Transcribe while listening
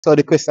So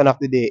the question of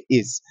the day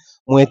is,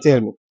 when you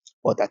tell me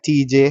what a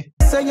TJ?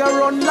 Say you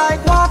run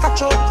like water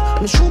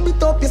truck. Me shoot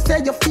it up, you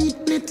say your feet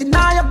split in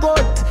your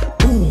gut.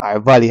 Or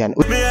Valiant?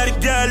 Me had the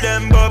girl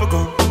them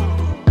bubblegum.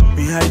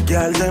 Me had the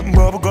girl them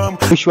bubblegum.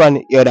 Which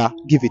one you da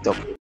give it up?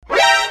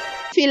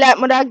 Feel like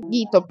mother give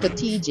it up to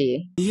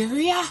TJ.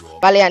 Yeah.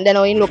 Valiant then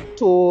he look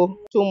too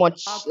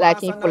much like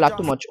he full of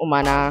too much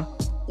woman.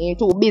 He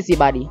too busy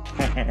body.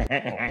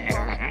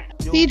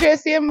 TJ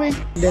same way.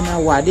 Then I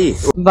what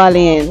is?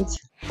 Valiant.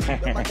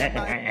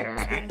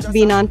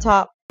 Being on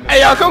top.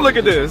 Hey y'all, come look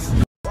at this.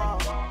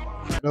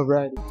 Love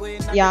right.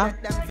 Yeah.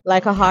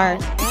 Like a heart.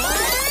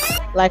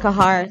 Like a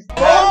heart.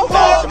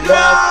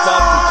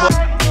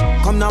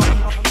 Come now.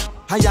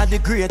 I had the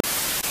great.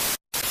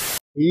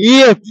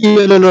 Yeah,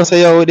 you don't know, so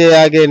you're out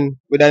there again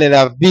with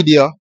another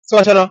video. So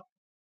what you know?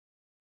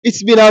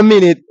 It's been a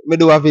minute me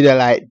do a video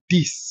like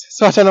this.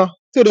 So what you know?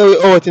 Today we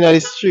out in the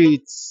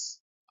streets.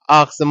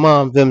 Ask the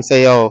mom them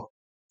say yo,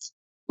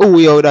 who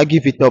we would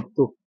give it up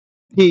to?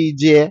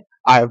 TJ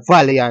or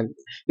Valiant?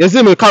 You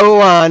see me, cause we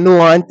want to know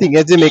one thing.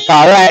 You see me,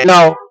 cause right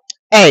now,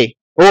 hey,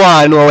 we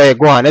want to know where you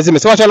going. You see me?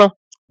 So what you know?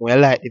 When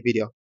you like the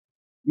video,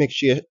 make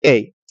sure,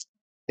 hey,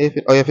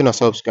 if you not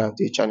subscribe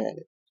to the channel,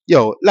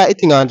 yo, like the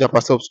thing and drop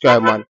a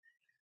subscribe, man.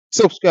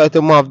 Subscribe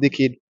to Marv the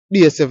Kid. Do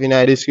yourself in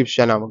the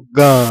description. I'm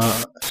gone.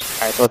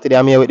 Alright, so today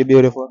I'm here with the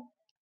beautiful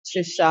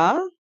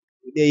Trisha.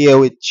 We're here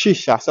with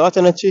Trisha. So what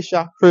you know,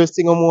 Trisha? First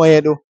thing I'm going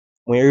to do,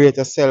 when you rate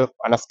yourself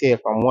on a scale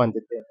from 1 to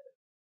 10.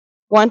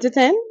 1 to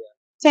 10?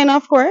 10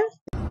 of course.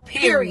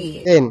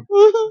 Period. 10.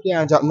 Mm-hmm.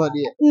 Can't drop no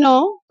there.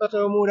 No.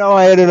 So what I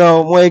want you to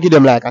know, when you give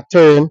them like a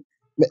turn,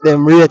 make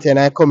them rate and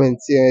I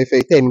comment see if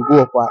a 10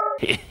 go up.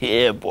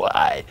 Yeah,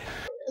 boy.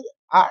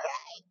 Alright.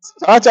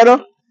 So what you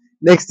know?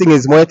 Next thing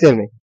is, when you tell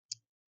me,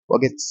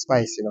 what get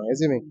spicy, you know, you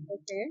see me?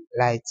 Okay.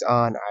 Lights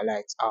on or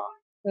lights off?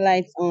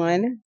 Lights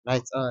on.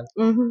 Lights on.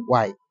 Mm-hmm.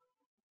 Why?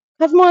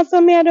 Cause more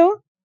some me do.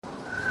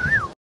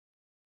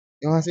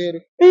 You want to say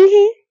it?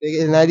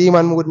 Mm-hmm. In a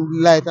demon mood,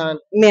 light on.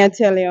 Me I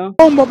tell you.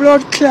 Bumbo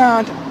blood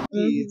clot.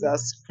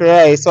 Jesus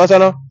Christ. So what you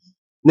know?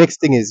 Next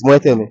thing is, more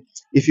tell me,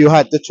 if you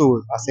had to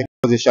choose a second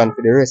position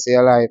for the rest of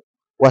your life,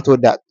 what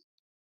would that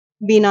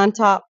be? Being on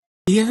top.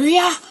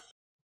 Yeah.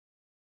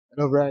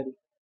 Love right.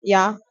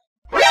 Yeah.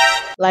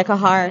 Like a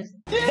heart.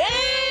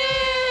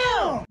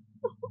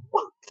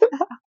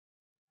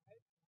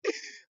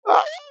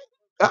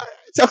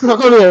 So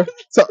come here.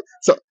 So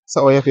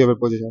what's your favorite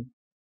position?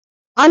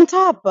 On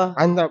top.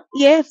 And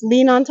Yes,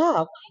 being on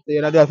top. so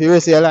you're not there for the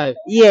rest of your life.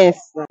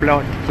 Yes.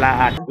 Blood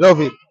clot.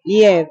 Love it.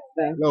 Yes.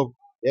 Love.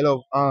 You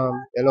love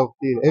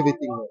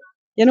everything.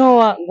 You know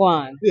what? Go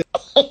on.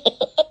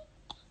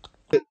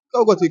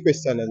 Go to the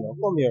question now.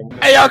 Come here.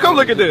 Hey y'all, come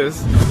look at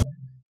this.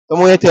 So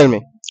when you tell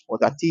me,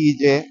 what a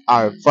TJ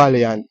or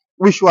Valiant,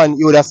 which one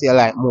you would have say you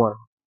like more?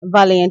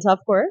 Valiant, of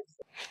course.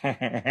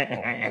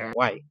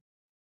 Why?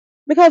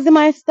 Because in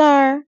my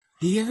star,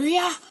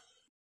 Yeah.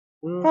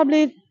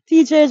 probably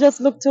TJ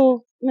just look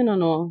too, I don't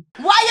know.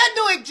 Why you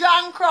do it,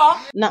 John Crow?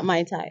 Not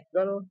my type.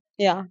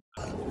 Yeah.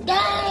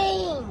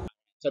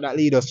 So that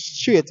leads us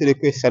straight to the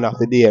question of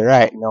the day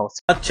right now.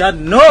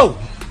 No.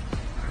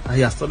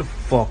 I asked the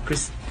fuck,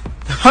 Chris.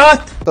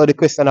 Hot. So the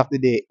question of the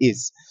day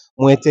is,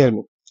 when you tell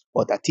me,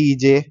 what a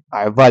TJ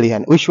or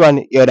Valiant, which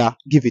one you would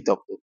give it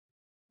up to?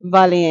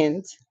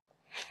 Valiant.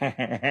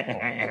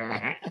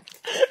 Yeah,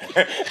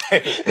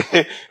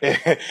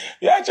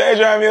 change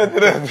your music to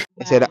this.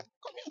 I said,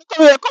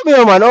 come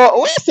here, man. Oh,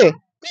 what you say?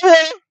 Come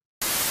here.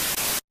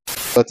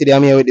 So today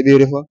I'm here with the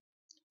beautiful.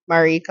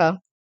 Marika.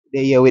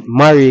 They're here with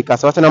Marika.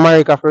 So what you know,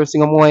 Marika, first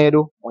thing I'm going to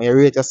do, when you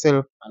rate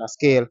yourself on a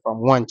scale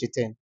from 1 to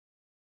 10,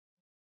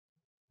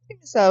 Give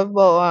yourself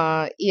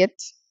about 8.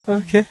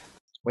 Okay.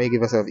 where you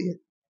give yourself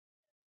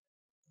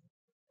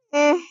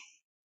 8?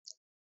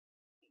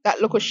 That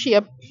look of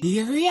shape.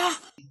 Yeah.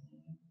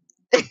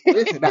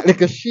 That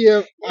little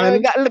shape.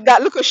 And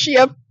Got look of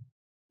shape.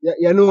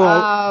 you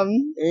know.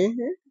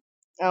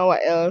 And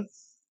what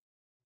else?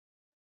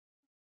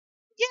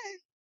 Yeah,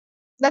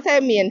 that's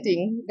the main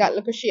thing. Got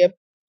look of shape.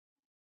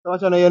 So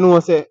what you know,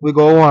 say, we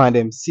go want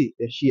them see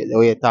the shit the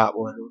way you talk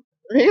about them.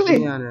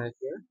 Really? Yeah, right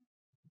here.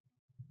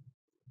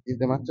 Give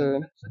them a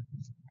turn.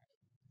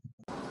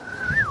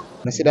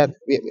 You see that?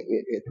 Wait.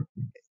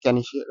 Can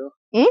you shake though?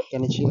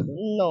 Can you shake though?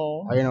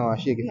 No. Or you know, I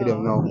shake it for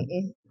them now.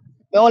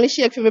 I only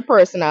shake for me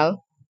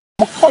personal.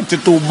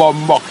 42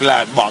 bomb buck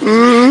like box.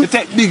 You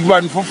take big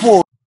one for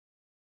 4.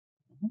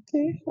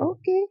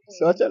 Okay.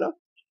 So what you know?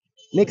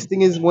 Next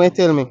thing is when you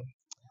tell me,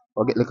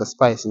 or get like a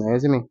spice now, you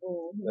see me?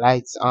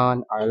 Lights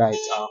on or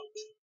lights off.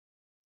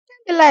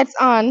 The lights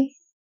on.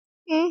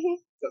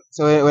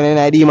 So when in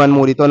a demon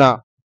mode, it turn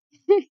off.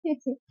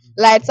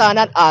 Lights on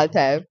at all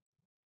time.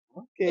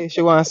 Okay,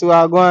 she wants to see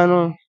what going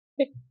on.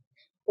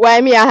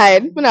 Why me I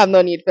hide? I have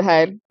no need to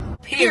hide.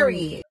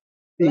 Period.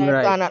 Thing Lights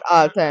right. on at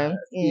all time.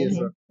 Yes,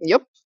 sir.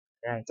 Yup.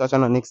 Right. So what you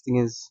know, next thing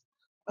is,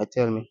 I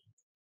tell me,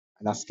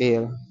 on a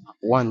scale of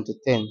 1 to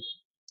 10,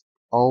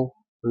 how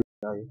pretty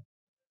are you?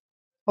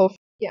 How f***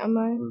 am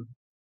I?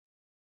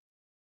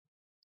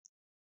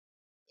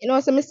 You know,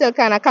 so me still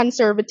kind of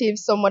conservative.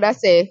 Some would I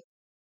say,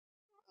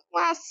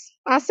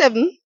 a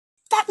 7.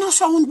 That no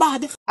sound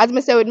bad. As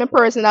me say with my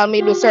personal,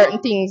 me do certain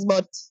things,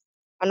 but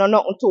I know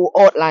nothing too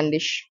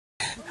outlandish.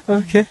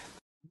 Okay.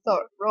 So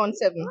round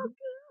 7.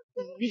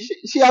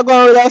 She are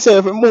going with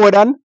herself more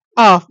than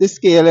half the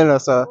scale, you know,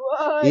 so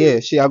What? yeah,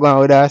 she are going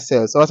with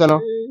herself. So what you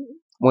know,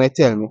 when you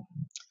tell me,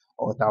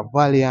 out of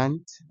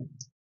Valiant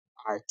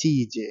or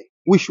TJ,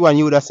 which one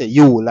you would have say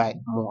you like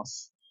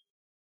most?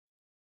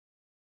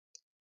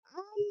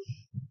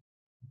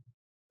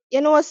 You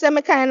know, say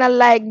me kind of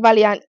like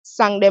Valiant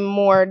song them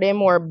more. They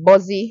more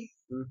buzzy.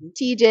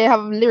 TJ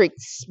have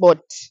lyrics, but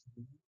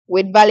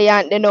with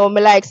Valiant, they know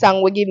me like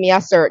song will give me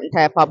a certain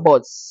type of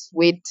buzz.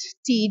 With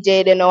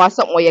TJ, they know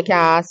something where you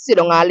can sit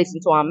down and listen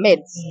to on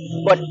meds.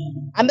 But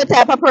I'm the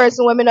type of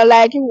person where me not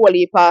like a whole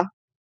heap of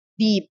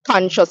deep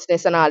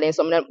consciousness and all that.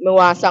 So me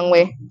want a song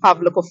where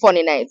have look a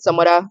funny night. Some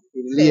other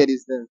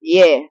Ladies then.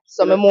 yeah.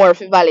 So me more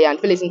for Valiant,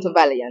 for listen to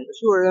Valiant.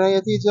 Sure, you know,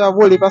 your teacher have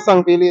whole heap of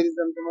song for ladies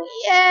them. You know?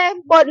 Yeah,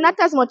 but not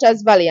as much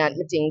as Valiant,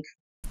 me think.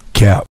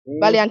 Cap.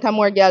 Valiant are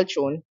more girl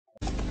tune.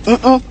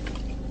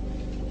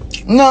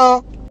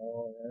 No.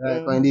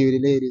 Like when they with the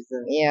ladies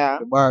then. Yeah.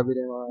 The Barbie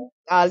them.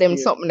 All them Yeah.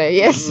 something there,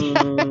 yes. So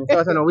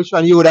I don't know which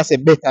one you would have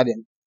said better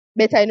than.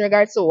 Better in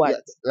regards to what?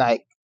 Yes,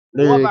 like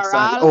lyrics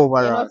and You know,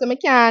 overall. so me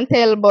can't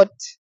tell, but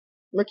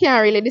me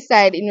can't really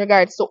decide in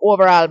regards to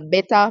overall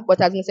better.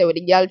 But as I say with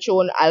the girl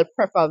tune, I'll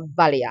prefer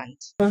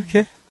Valiant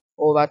Okay.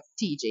 over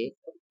TJ.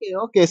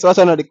 Okay, so I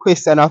don't know the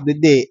question of the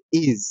day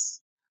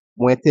is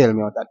when you tell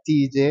me about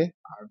TJ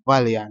or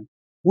Valiant,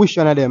 which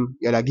one of them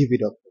you'll give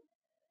it up?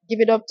 Give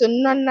it up to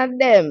none of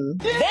them.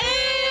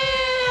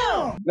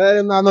 None of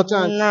them have no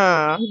chance.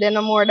 Nah, they're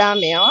no more than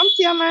me. I'm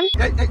here, man.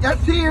 You're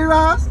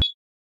serious?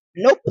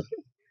 Nope.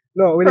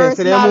 No, we didn't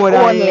say they're Personal more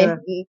than only.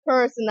 you.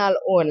 Personal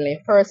only.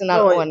 Personal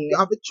No, only. you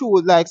have to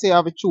choose, like say you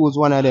have to choose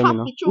one of them, you Have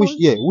know. to choose.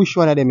 Which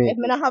one of them If is?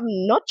 me not have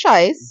no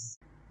choice,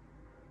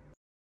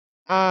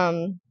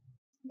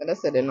 but I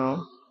said, you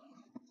know,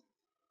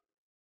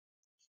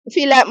 I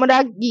feel like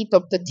mother get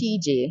up to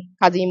TJ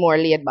because he more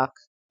laid back.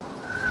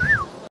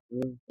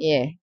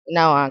 Yeah,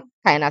 now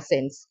kind of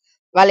sense.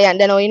 Valiant,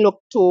 then he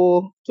look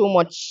too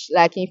much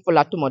like he full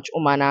of too much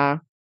woman.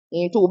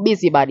 He too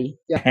busy body.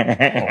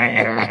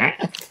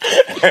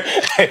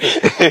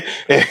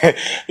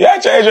 Yeah,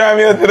 change your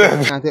mute to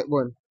this. Can't take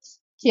one.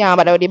 Can't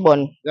bother with the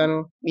bun. You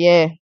know?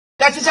 Yeah.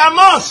 That is a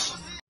must.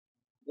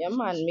 Yeah,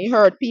 man. Me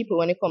hurt people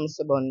when it comes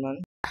to bun,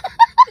 man.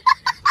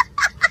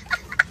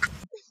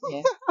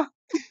 Yeah.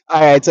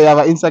 Alright, so you have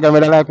an Instagram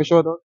with a like for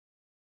show though?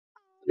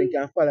 They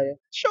can follow you.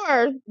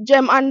 Sure.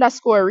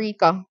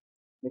 Gem_Rika.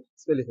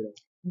 Spell it for them.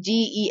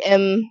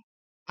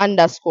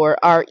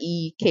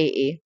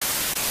 GEM_REKA.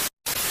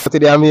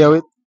 Today I'm here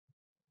with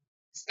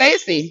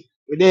Stacy.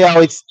 Today I'm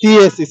with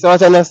Stacy. So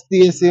what's your name,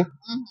 Stacy?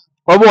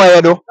 What boy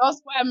you do?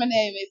 That's why my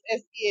name is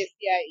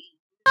STACIE.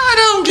 I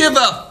don't give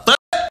a fuck.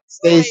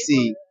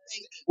 Stacy.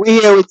 We're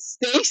here with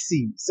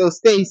Stacy. So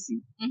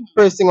Stacy,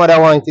 first thing what I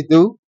want you to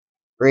do,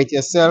 rate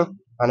yourself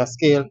on a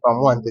scale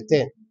from 1 to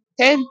 10.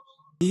 10.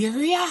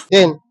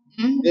 10.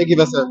 You give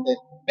yourself 10.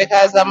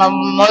 Because I'm a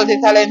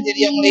multi-talented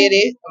young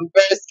lady. I'm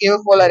very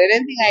skillful at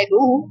anything I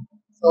do.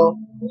 So,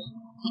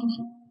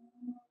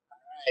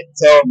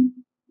 So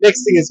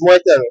next thing is more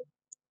tell me.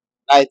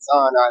 Lights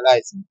on or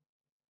lights off?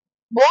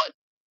 both.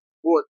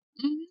 Both.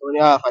 So when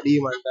you have a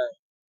demon time.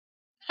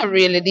 Not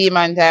really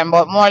demon time,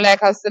 but more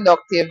like a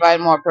seductive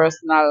and more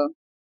personal.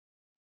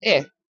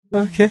 Yeah.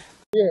 Okay.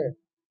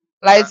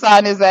 Lights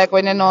on is like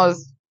when you know,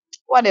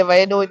 whatever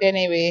you do it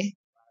anyway.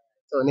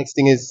 So next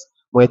thing is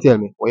when you tell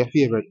me what your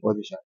favorite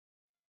position.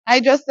 I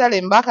just tell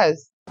him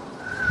backers.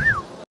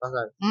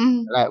 Backers.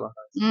 Mm-hmm. I like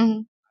backers. Mm-hmm.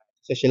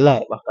 So she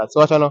like backers. So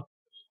what you know?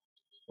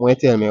 When you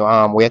tell me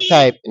what you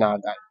type in a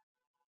guy.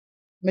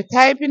 Me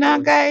type in a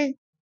guy.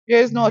 There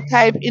is no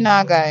type in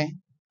a guy.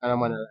 And I'm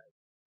gonna like.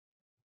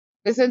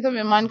 Listen to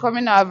me, man. Come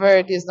in our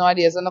varieties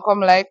nowadays. When I come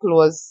like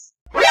clothes.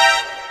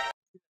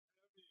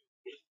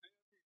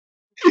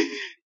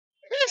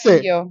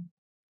 Say, Yo.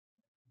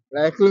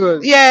 like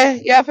clothes. Yeah,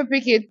 you have to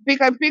pick it. Pick,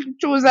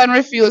 choose and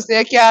refuse. So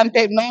you can't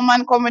take no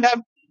man come with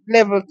a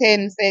level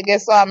 10. Say,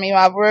 guess what? You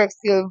have work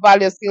skills,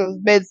 value skills,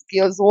 bed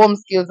skills, home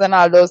skills, and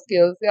all those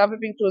skills. You have to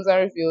pick, choose, and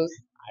refuse.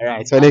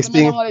 Alright, so next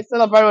thing. It's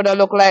still up a road that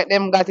look like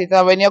them got it.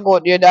 And when you go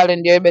there,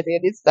 darling, you better you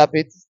did stop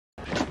it.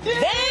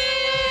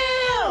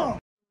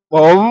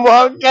 Oh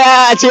my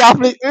god, she have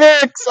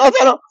lyrics. I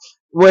don't know.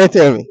 When you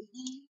tell me.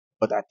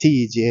 But a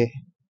TJ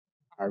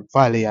or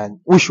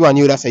Valiant, which one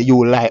you would say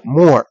you like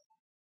more?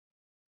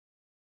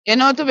 You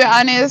know, to be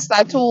honest,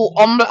 are two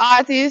humble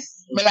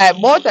artists. I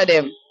like both of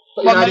them.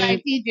 So But you I know like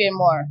TJ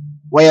more.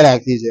 why you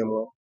like TJ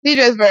more? TJ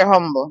is very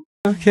humble.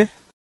 Okay.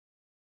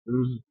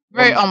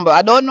 Very humble.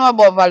 I don't know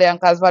about Valiant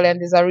because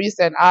Valiant is a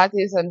recent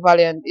artist and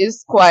Valiant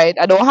is quiet.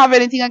 I don't have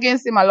anything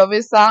against him. I love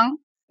his song,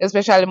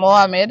 especially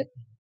Mohammed.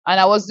 And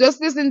I was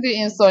just listening to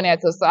Insomnia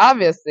too, so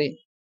obviously.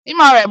 Him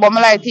alright, but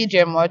I like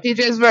TJ more. TJ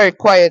is very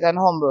quiet and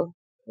humble.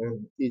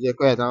 TJ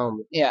quiet and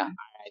humble. Yeah.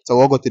 So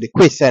we'll go to the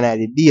question of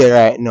the day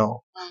right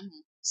now.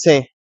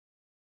 Say,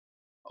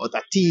 out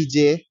of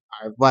TJ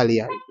or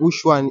Valiant?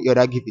 Which one you'd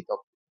give it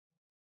up?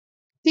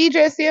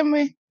 Teejay same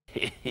way.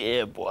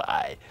 Yeah,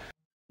 boy.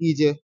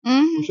 TJ,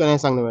 Mm-hmm. which one you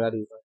sang them with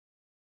that?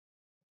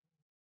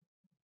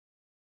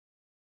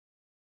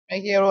 I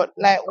hear what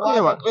like Come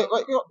here, man.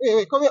 water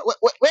Wait, come here.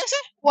 Wait, say?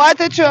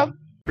 water truck.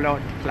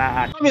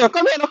 Come here,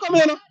 come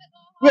here.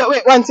 No.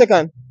 Wait, 1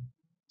 second.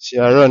 She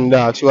a run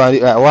down. She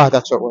want like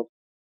water truck. One.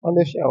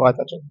 Wonder if she a water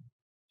truck.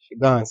 She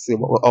gone see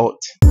but we're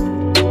out.